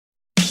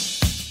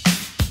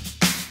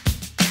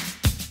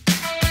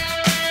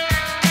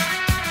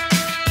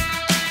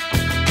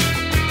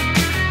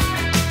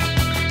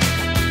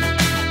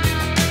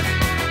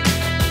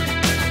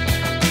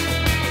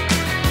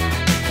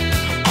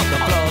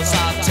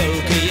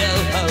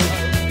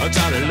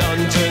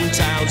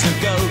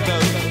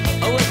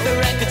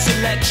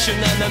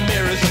connection and the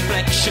mirror's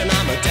reflection.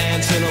 I'm a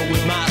dancing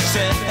with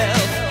myself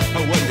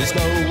when there's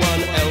no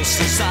one else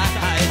inside,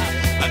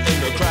 in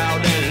the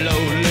crowded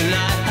lonely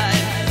night.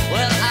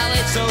 Well, I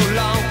wait so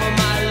long for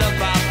my love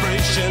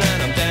vibration,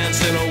 and I'm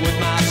dancing with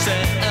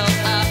myself.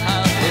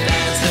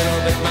 Dancing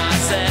with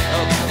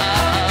myself.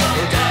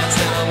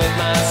 Dancing with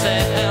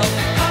myself.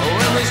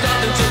 When there's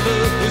nothing to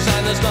lose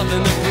and there's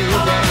nothing to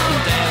prove, but I'm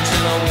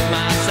dancing with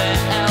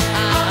myself.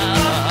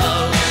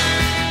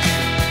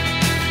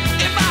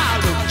 If I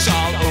looked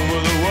all over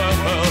the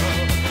world,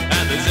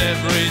 and there's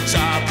every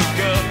type of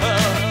girl,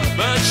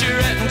 but your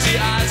empty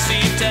eyes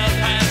seem to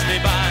pass me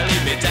by,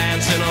 leave me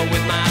dancing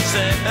with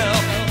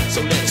myself.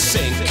 So let's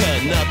sink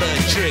another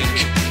drink,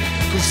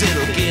 'cause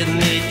it'll give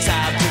me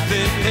time to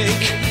think.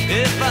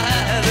 If I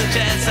had a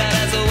chance, I'd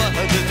as a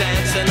woman